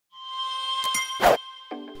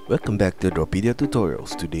Welcome back to DRAWPEDIA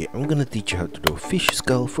tutorials. Today I'm gonna teach you how to draw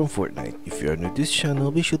Fishskull from Fortnite. If you are new to this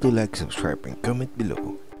channel, be sure to like, subscribe and comment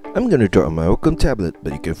below. I'm gonna draw on my Wacom tablet,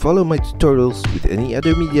 but you can follow my tutorials with any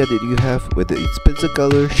other media that you have, whether it's pencil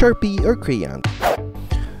color, Sharpie or crayon.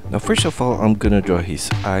 Now first of all, I'm gonna draw his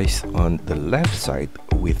eyes on the left side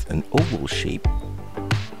with an oval shape.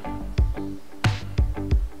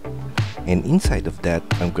 And inside of that,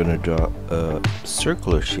 I'm gonna draw a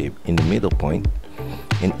circular shape in the middle point.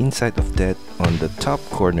 And inside of that, on the top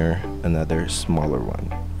corner, another smaller one.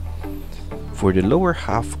 For the lower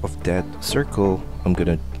half of that circle, I'm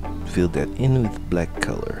gonna fill that in with black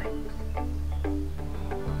color.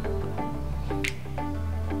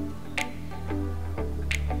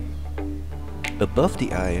 Above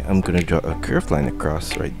the eye, I'm gonna draw a curved line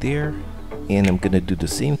across right there, and I'm gonna do the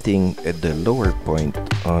same thing at the lower point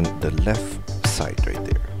on the left side right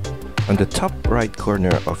there. On the top right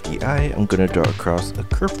corner of the eye, I'm gonna draw across a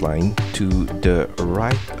curved line to the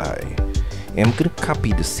right eye. And I'm gonna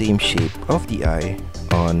copy the same shape of the eye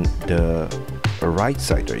on the right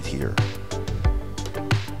side right here.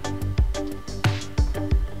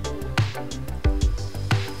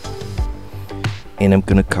 And I'm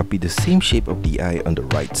gonna copy the same shape of the eye on the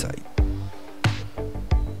right side.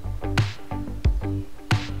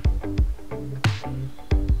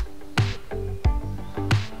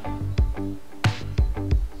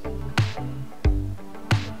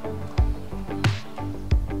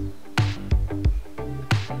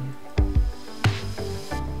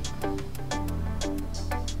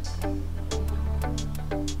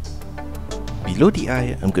 Below the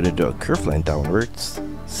eye, I'm gonna draw a curved line downwards,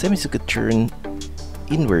 semicircular turn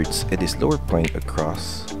inwards at this lower point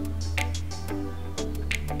across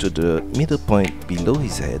to the middle point below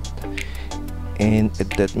his head, and at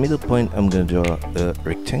that middle point I'm gonna draw a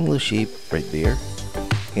rectangular shape right there,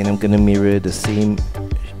 and I'm gonna mirror the same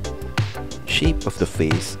shape of the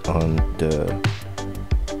face on the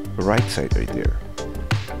right side right there.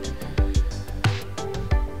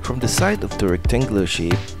 From the side of the rectangular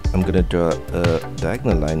shape, I'm gonna draw a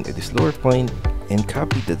diagonal line at this lower point and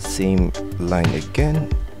copy that same line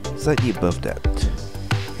again slightly above that.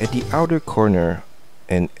 At the outer corner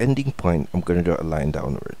and ending point, I'm gonna draw a line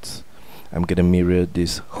downwards. I'm gonna mirror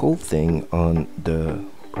this whole thing on the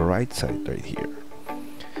right side right here.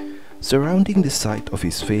 Surrounding the side of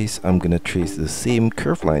his face, I'm gonna trace the same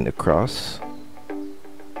curved line across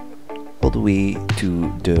all the way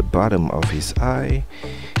to the bottom of his eye,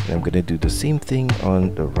 and I'm gonna do the same thing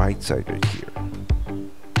on the right side right here.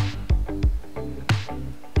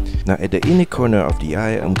 Now at the inner corner of the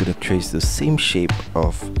eye, I'm gonna trace the same shape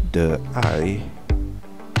of the eye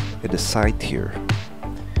at the side here,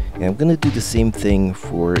 and I'm gonna do the same thing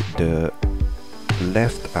for the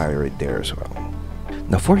left eye right there as well.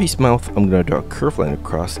 Now for his mouth, I'm gonna draw a curved line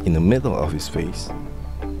across in the middle of his face,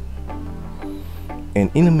 and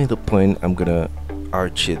in the middle point I'm gonna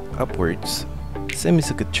arch it upwards,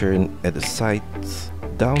 semicircular turn at the sides,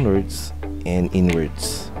 downwards and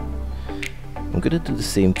inwards. I'm gonna do the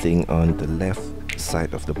same thing on the left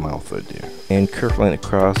side of the mouth right there, and curved line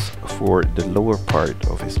across for the lower part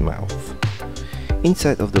of his mouth.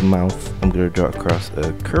 Inside of the mouth, I'm gonna draw across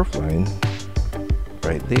a curved line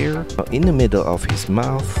right there. In the middle of his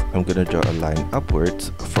mouth, I'm gonna draw a line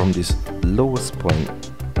upwards from this lowest point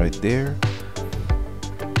right there,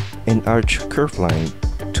 and arch curved line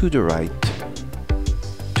to the right,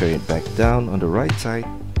 turn it back down on the right side,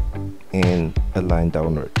 and a line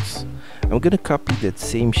downwards. I'm gonna copy that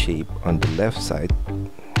same shape on the left side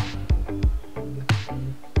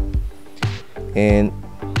and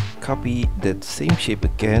copy that same shape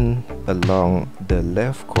again along the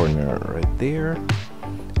left corner right there,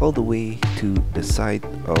 all the way to the side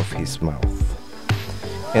of his mouth.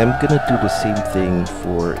 And I'm gonna do the same thing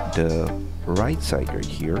for the right side right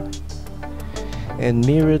here, and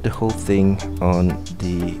mirror the whole thing on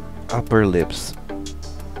the upper lips.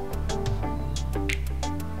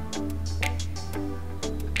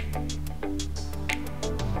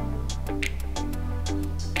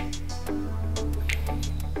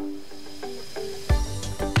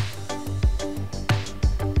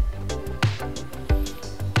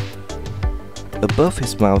 Above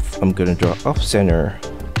his mouth, I'm gonna draw off center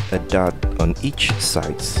a dot on each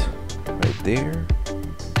sides right there,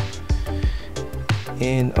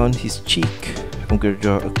 and on his cheek I'm gonna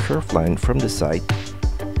draw a curved line from the side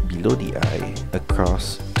below the eye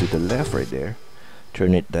across to the left right there,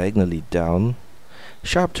 turn it diagonally down,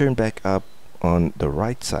 sharp turn back up on the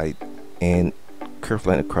right side, and curved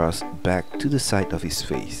line across back to the side of his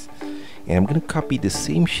face. And I'm gonna copy the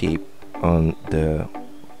same shape on the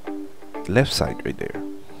left side right there.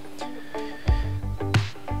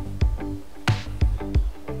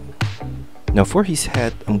 Now for his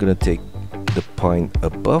head, I'm gonna take the point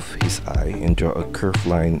above his eye and draw a curved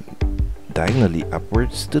line diagonally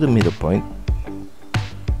upwards to the middle point,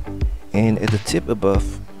 and at the tip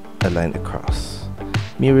above, a line across.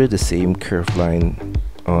 Mirror the same curved line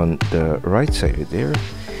on the right side right there,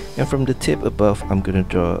 and from the tip above, I'm gonna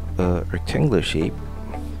draw a rectangular shape,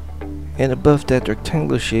 and above that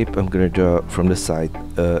rectangular shape, I'm gonna draw from the side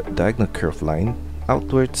a diagonal curved line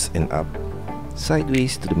outwards and up,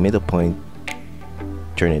 sideways to the middle point.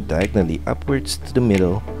 Turn it diagonally upwards to the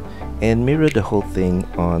middle and mirror the whole thing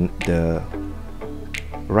on the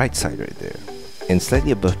right side right there. And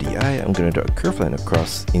slightly above the eye, I'm gonna draw a curved line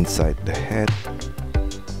across inside the head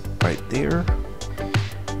right there.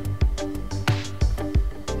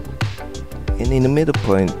 And in the middle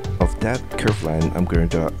point of that curved line, I'm gonna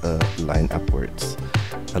draw a line upwards.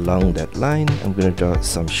 Along that line, I'm gonna draw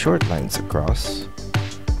some short lines across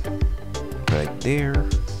right there.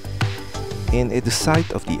 And at the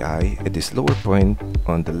side of the eye, at this lower point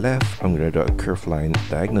on the left, I'm gonna draw a curved line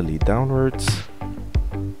diagonally downwards,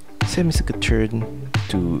 semicircle turn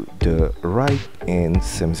to the right, and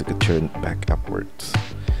semicircle turn back upwards.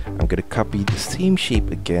 I'm gonna copy the same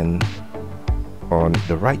shape again on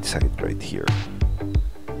the right side right here.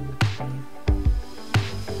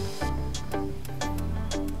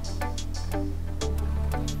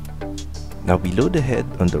 Now below the head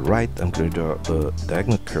on the right, I'm going to draw a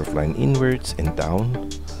diagonal curved line inwards and down,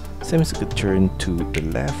 semicircle turn to the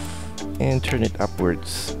left and turn it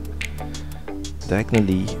upwards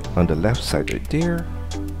diagonally on the left side right there,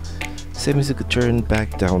 semicircle turn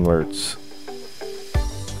back downwards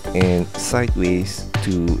and sideways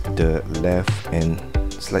to the left and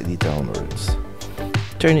slightly downwards.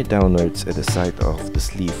 Turn it downwards at the side of the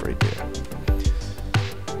sleeve right there.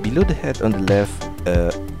 Below the head on the left,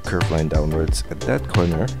 a curved line downwards at that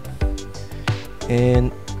corner,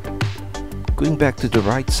 and going back to the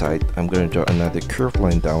right side, I'm going to draw another curved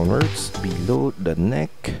line downwards below the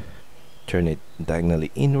neck, turn it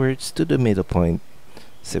diagonally inwards to the middle point,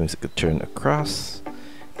 semicircle turn across,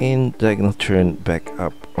 and diagonal turn back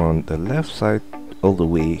up on the left side all the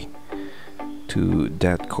way to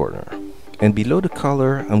that corner. And below the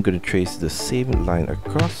collar, I'm going to trace the same line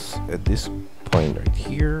across at this point right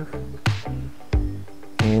here.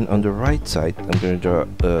 And on the right side, I'm going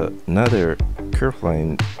to draw another curved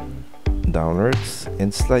line downwards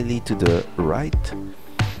and slightly to the right,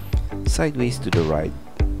 sideways to the right,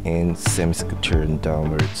 and semicircle turn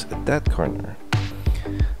downwards at that corner.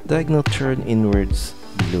 Diagonal turn inwards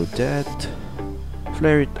below that,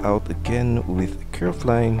 flare it out again with a curved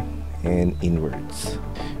line and inwards.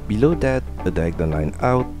 Below that, a diagonal line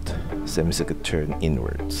out, semicircle turn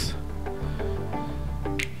inwards.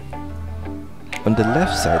 On the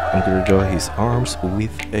left side, I'm going to draw his arms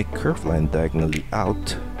with a curved line diagonally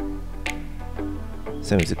out,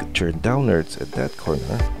 semicircle turn downwards at that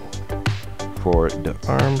corner for the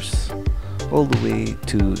arms all the way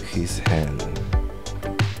to his hand.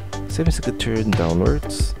 Semicircle turn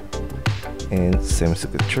downwards and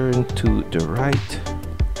semicircle turn to the right.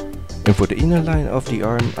 And for the inner line of the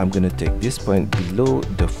arm, I'm going to take this point below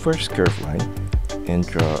the first curved line and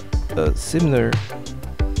draw a similar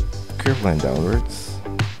curved line downwards,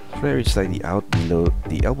 flare it slightly out below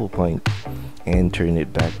the elbow point, and turn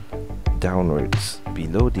it back downwards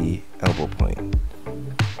below the elbow point.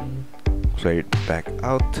 Flare it back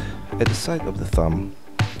out at the side of the thumb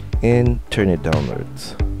and turn it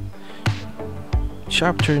downwards.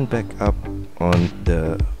 Sharp turn back up on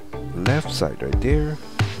the left side right there,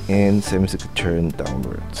 and semicircle turn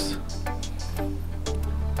downwards.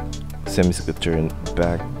 Semicircle turn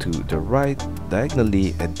back to the right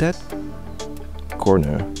diagonally at that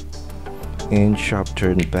corner, and sharp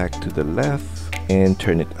turn back to the left and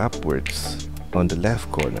turn it upwards on the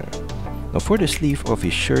left corner. Now for the sleeve of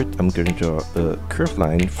his shirt, I'm going to draw a curved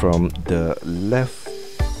line from the left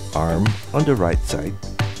arm on the right side,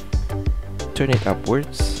 turn it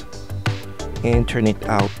upwards and turn it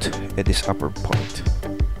out at this upper point.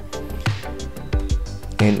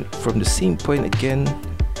 And from the same point again,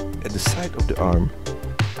 at the side of the arm,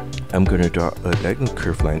 I'm going to draw a diagonal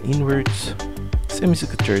curved line inwards,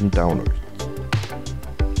 semicircle turn downwards.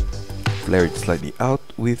 Flare it slightly out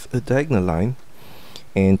with a diagonal line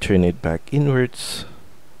and turn it back inwards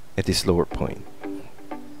at this lower point.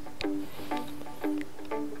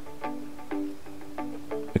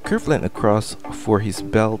 A curved line across for his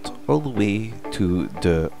belt all the way to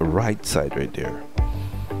the right side right there.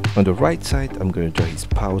 On the right side, I'm going to draw his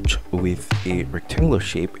pouch with a rectangular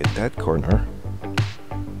shape at that corner.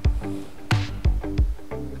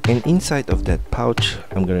 And inside of that pouch,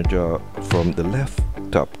 I'm going to draw from the left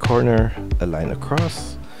top corner a line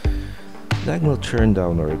across, diagonal turn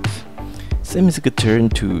downwards, semicircular turn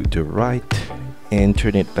to the right, and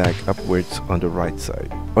turn it back upwards on the right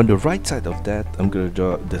side. On the right side of that, I'm gonna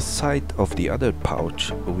draw the side of the other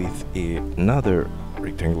pouch with another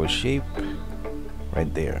rectangular shape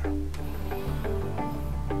right there.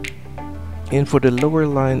 And for the lower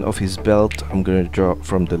line of his belt, I'm gonna draw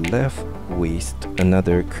from the left waist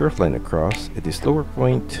another curved line across at this lower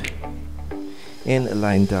point, and a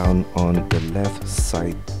line down on the left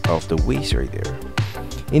side of the waist right there.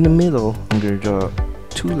 In the middle, I'm gonna draw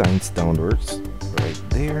two lines downwards right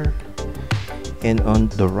there, and on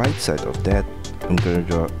the right side of that, I'm gonna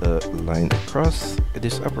draw a line across at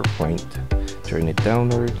this upper point, turn it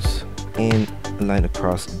downwards, and a line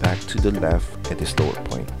across back to the left at this lower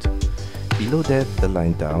point. Below that, a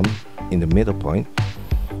line down in the middle point,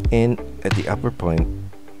 and at the upper point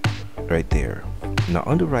right there. Now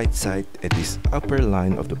on the right side, at this upper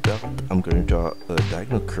line of the belt, I'm gonna draw a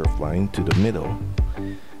diagonal curved line to the middle,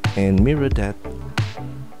 and mirror that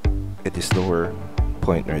at this lower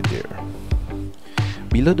point right there.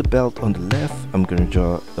 Below the belt on the left, I'm gonna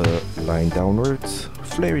draw a line downwards,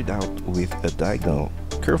 flare it out with a diagonal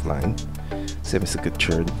curved line, semicircular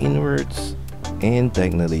turn inwards and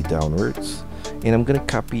diagonally downwards, and I'm gonna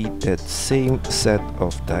copy that same set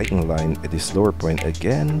of diagonal line at this lower point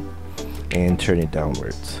again and turn it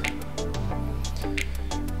downwards.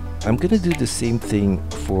 I'm gonna do the same thing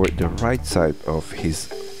for the right side of his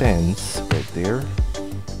pants right there,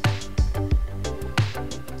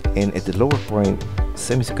 and at the lower point,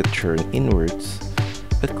 semicircular turn inwards,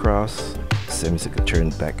 across, semicircular turn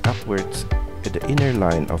back upwards at the inner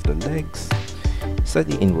line of the legs,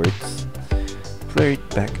 slightly inwards, flare it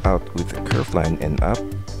back out with a curved line and up,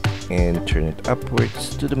 and turn it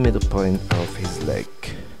upwards to the middle point of his leg.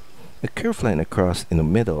 A curved line across in the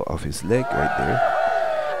middle of his leg right there.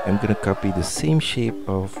 I'm gonna copy the same shape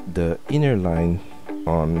of the inner line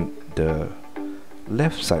on the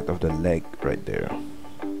left side of the leg right there.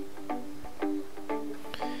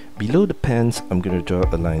 Below the pants, I'm gonna draw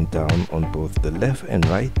a line down on both the left and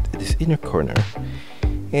right at this inner corner,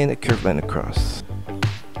 and a curved line across.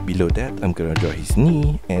 Below that, I'm gonna draw his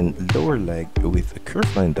knee and lower leg with a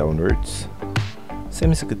curved line downwards,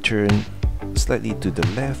 semicircular turn slightly to the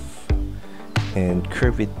left, and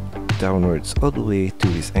curve it downwards all the way to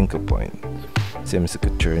his ankle point.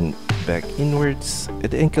 Semicircular turn back inwards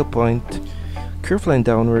at the ankle point, curved line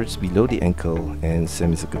downwards below the ankle, and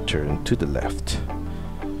semicircular turn to the left.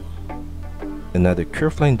 Another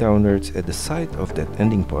curved line downwards at the side of that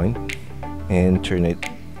ending point, and turn it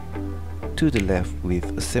to the left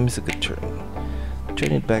with a semicircular turn.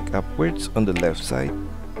 Turn it back upwards on the left side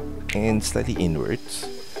and slightly inwards.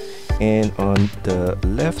 And on the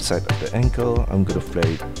left side of the ankle, I'm gonna flare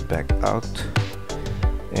it back out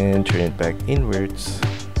and turn it back inwards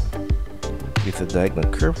with a diagonal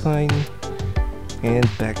curved line, and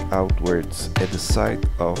back outwards at the side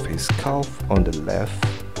of his calf on the left,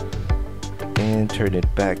 and turn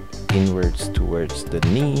it back inwards towards the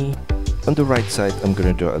knee. On the right side, I'm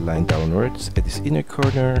gonna draw a line downwards at this inner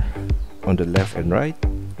corner on the left and right,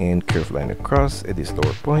 and curved line across at this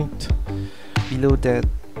lower point. Below that,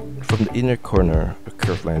 from the inner corner, a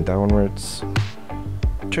curved line downwards,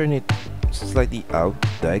 turn it slightly out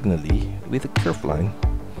diagonally with a curved line,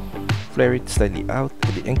 flare it slightly out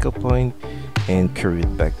at the ankle point, and curve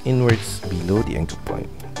it back inwards below the ankle point.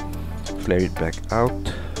 Flare it back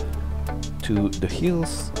out to the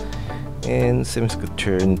heels, and semicircular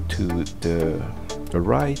turn to the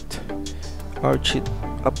right, arch it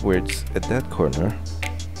upwards at that corner,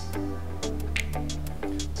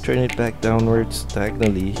 turn it back downwards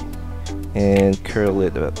diagonally, and curl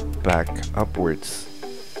it back upwards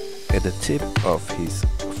at the tip of his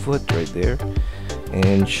foot right there,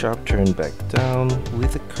 and sharp turn back down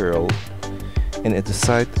with a curl, and at the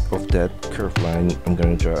side of that curved line, I'm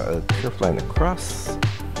gonna draw a curved line across,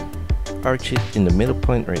 arch it in the middle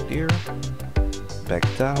point right there, back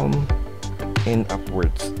down and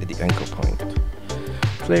upwards at the ankle point.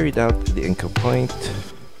 Flare it out at the ankle point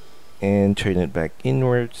and turn it back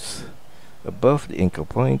inwards above the ankle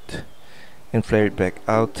point, and flare it back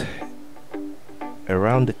out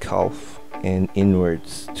around the calf and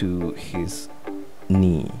inwards to his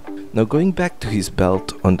knee. Now going back to his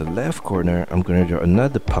belt, on the left corner, I'm gonna draw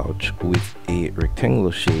another pouch with a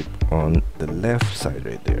rectangular shape on the left side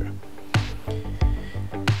right there.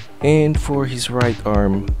 And for his right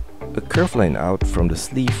arm, a curved line out from the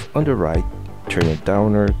sleeve on the right, turn it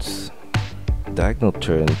downwards, diagonal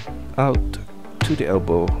turn out to the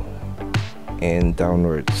elbow and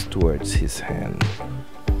downwards towards his hand.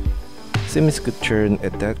 Semicircular turn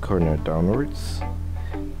at that corner downwards,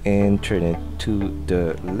 and turn it to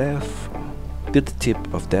the left to the tip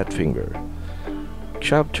of that finger.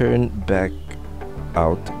 Sharp turn back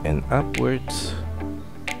out and upwards,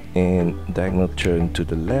 and diagonal turn to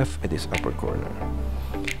the left at this upper corner.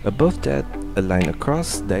 Above that, a line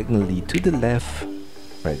across diagonally to the left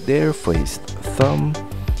right there for his thumb,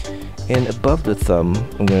 and above the thumb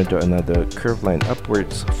I'm going to draw another curved line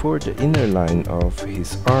upwards for the inner line of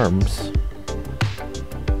his arms.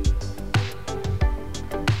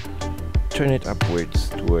 Turn it upwards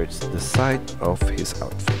towards the side of his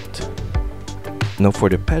outfit. Now for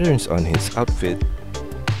the patterns on his outfit,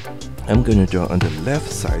 I'm going to draw on the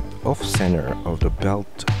left side off center of the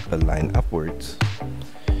belt a line upwards,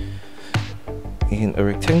 in a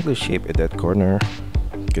rectangular shape at that corner.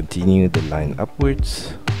 Continue the line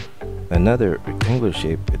upwards, another rectangular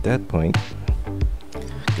shape at that point,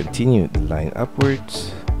 continue the line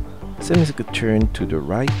upwards, semicircular turn to the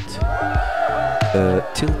right, a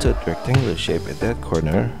tilted rectangular shape at that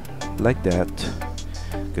corner, like that,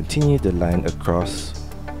 continue the line across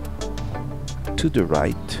to the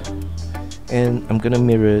right, and I'm gonna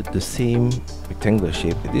mirror the same rectangular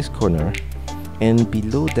shape at this corner, and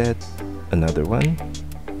below that another one.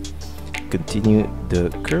 Continue the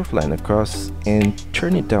curved line across and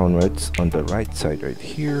turn it downwards on the right side right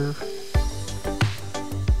here.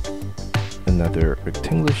 Another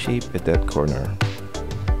rectangular shape at that corner.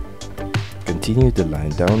 Continue the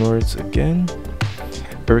line downwards again.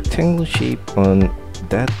 A rectangular shape on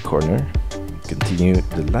that corner. Continue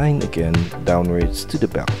the line again downwards to the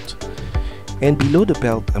belt. And below the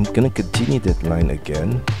belt, I'm gonna continue that line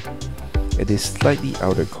again at this slightly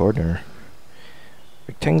outer corner.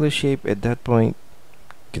 Rectangular shape at that point,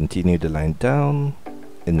 continue the line down,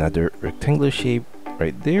 another rectangular shape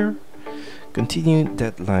right there, continue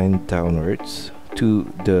that line downwards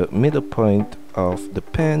to the middle point of the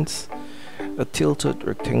pants, a tilted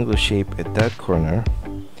rectangular shape at that corner,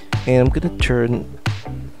 and I'm gonna turn,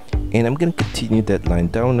 and I'm gonna continue that line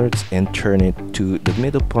downwards and turn it to the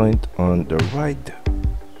middle point on the right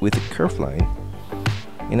with a curved line.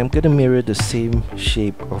 And I'm gonna mirror the same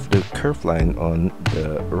shape of the curved line on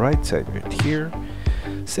the right side right here.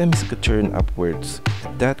 Semicircular turn upwards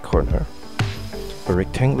at that corner. A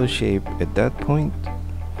rectangular shape at that point.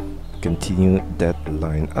 Continue that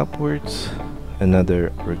line upwards.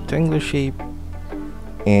 Another rectangular shape.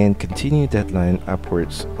 And continue that line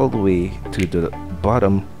upwards all the way to the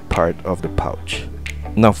bottom part of the pouch.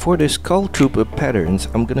 Now for the skull trooper patterns,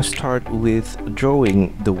 I'm gonna start with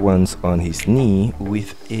drawing the ones on his knee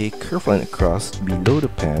with a curved line across below the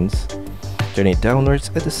pants, turn it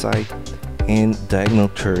downwards at the side, and diagonal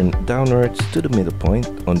turn downwards to the middle point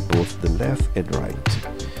on both the left and right.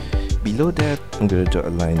 Below that, I'm gonna draw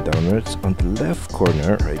a line downwards on the left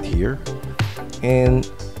corner right here,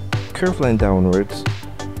 and curved line downwards,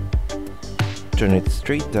 turn it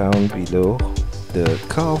straight down below the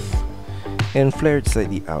calf, and flare it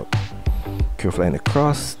slightly out. Curved line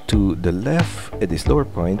across to the left at this lower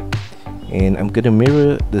point, and I'm gonna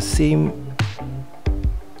mirror the same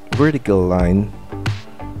vertical line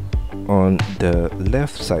on the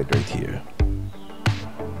left side right here.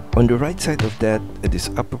 On the right side of that, at this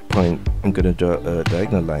upper point, I'm gonna draw a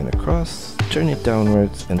diagonal line across, turn it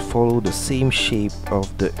downwards, and follow the same shape of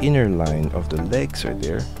the inner line of the legs right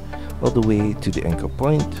there, all the way to the ankle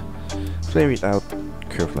point. Flare it out,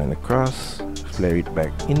 curved line across, flare it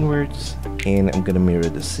back inwards, and I'm gonna mirror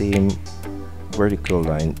the same vertical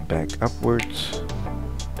line back upwards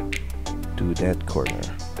to that corner.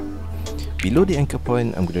 Below the ankle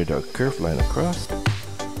point, I'm gonna draw a curved line across,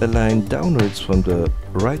 a line downwards from the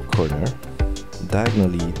right corner,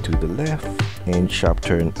 diagonally to the left, and sharp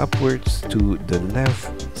turn upwards to the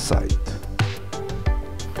left side.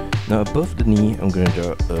 Now above the knee, I'm gonna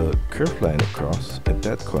draw a curved line across at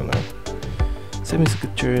that corner,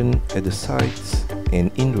 semicircular turn at the sides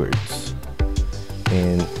and inwards,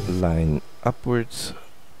 and line upwards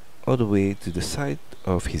all the way to the side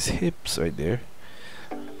of his hips right there.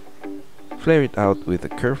 Flare it out with a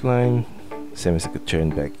curved line, semicircular turn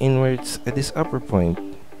back inwards at this upper point,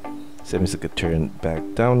 semicircular turn back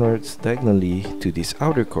downwards diagonally to this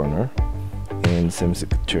outer corner, and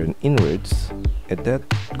semicircular turn inwards at that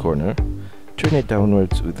corner, turn it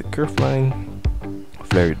downwards with a curved line,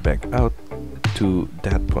 flare it back out to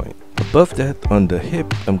that point. Above that, on the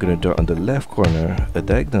hip, I'm gonna draw on the left corner a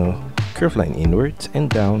diagonal curved line inwards and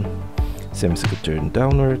down, semicircular turn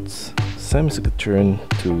downwards, semicircular turn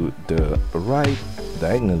to the right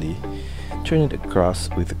diagonally, turn it across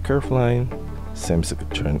with a curved line,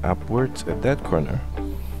 semicircular turn upwards at that corner,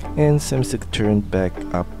 and semicircular turn back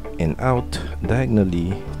up and out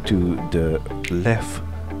diagonally to the left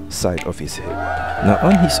side of his hip. Now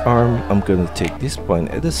on his arm, I'm gonna take this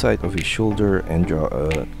point at the side of his shoulder and draw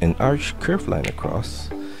an arched curved line across,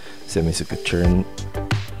 semicircular turn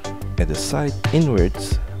at the side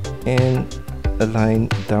inwards, and a line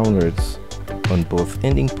downwards on both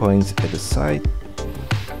ending points at the side.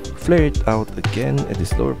 Flare it out again at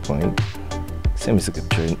this lower point, semicircular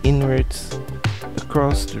turn inwards,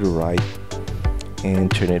 across to the right,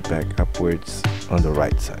 and turn it back upwards on the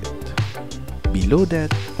right side. Below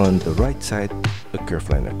that, on the right side, a curved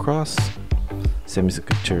line across,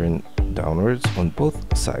 semicircular turn downwards on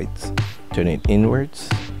both sides, turn it inwards,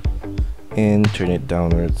 and turn it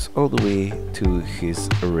downwards all the way to his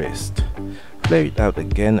wrist. Flare it out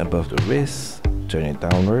again above the wrist, turn it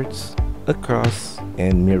downwards, across,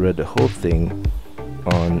 and mirror the whole thing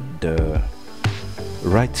on the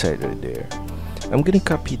right side right there. I'm gonna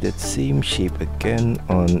copy that same shape again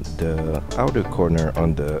on the outer corner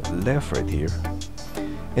on the left right here,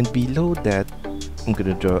 and below that I'm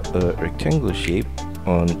gonna draw a rectangular shape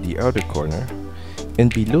on the outer corner,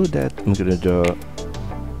 and below that I'm gonna draw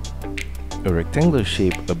a rectangular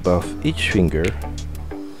shape above each finger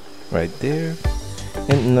right there,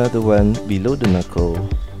 and another one below the knuckle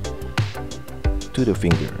to the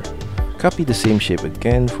finger. Copy the same shape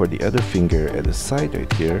again for the other finger at the side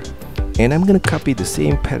right here, and I'm gonna copy the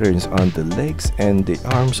same patterns on the legs and the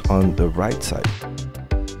arms on the right side.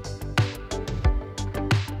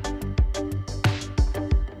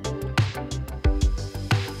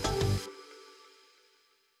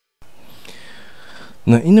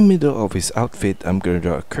 Now in the middle of his outfit, I'm gonna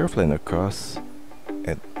draw a curved line across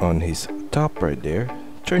on his top right there,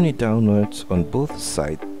 turn it downwards on both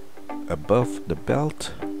sides above the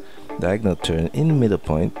belt, diagonal turn in the middle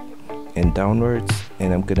point, and downwards,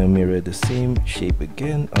 and I'm gonna mirror the same shape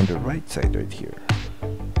again on the right side right here.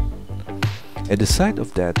 At the side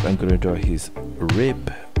of that, I'm gonna draw his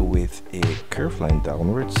rib with a curved line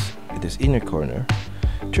downwards at this inner corner,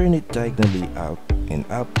 turn it diagonally out and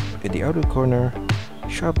up at the outer corner,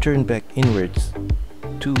 sharp turn back inwards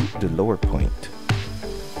to the lower point.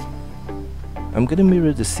 I'm gonna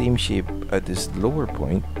mirror the same shape at this lower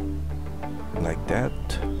point like that,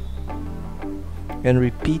 and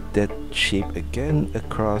repeat that shape again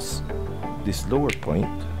across this lower point.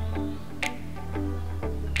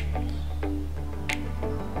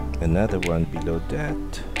 Another one below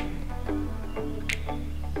that,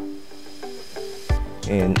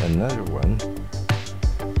 and another one,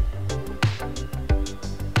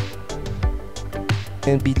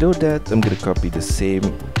 and below that I'm gonna copy the same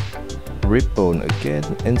rib bone again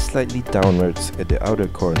and slightly downwards at the outer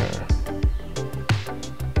corner.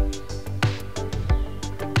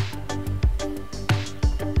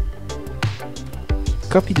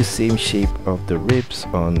 Copy the same shape of the ribs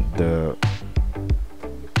on the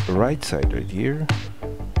right side right here.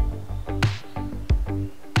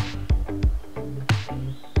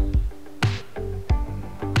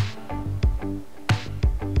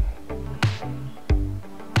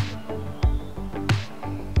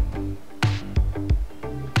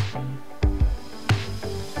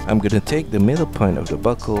 I'm gonna take the middle point of the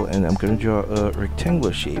buckle and I'm gonna draw a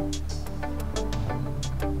rectangular shape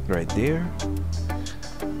right there.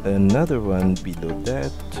 Another one below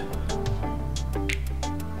that,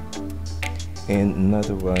 and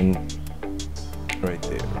another one right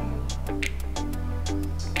there.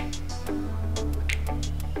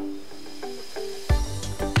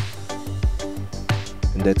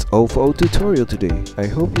 And that's all for our tutorial today. I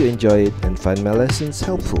hope you enjoy it and find my lessons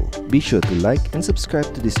helpful. Be sure to like and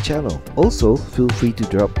subscribe to this channel. Also, feel free to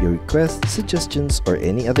drop your requests, suggestions, or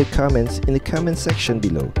any other comments in the comment section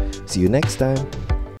below. See you next time.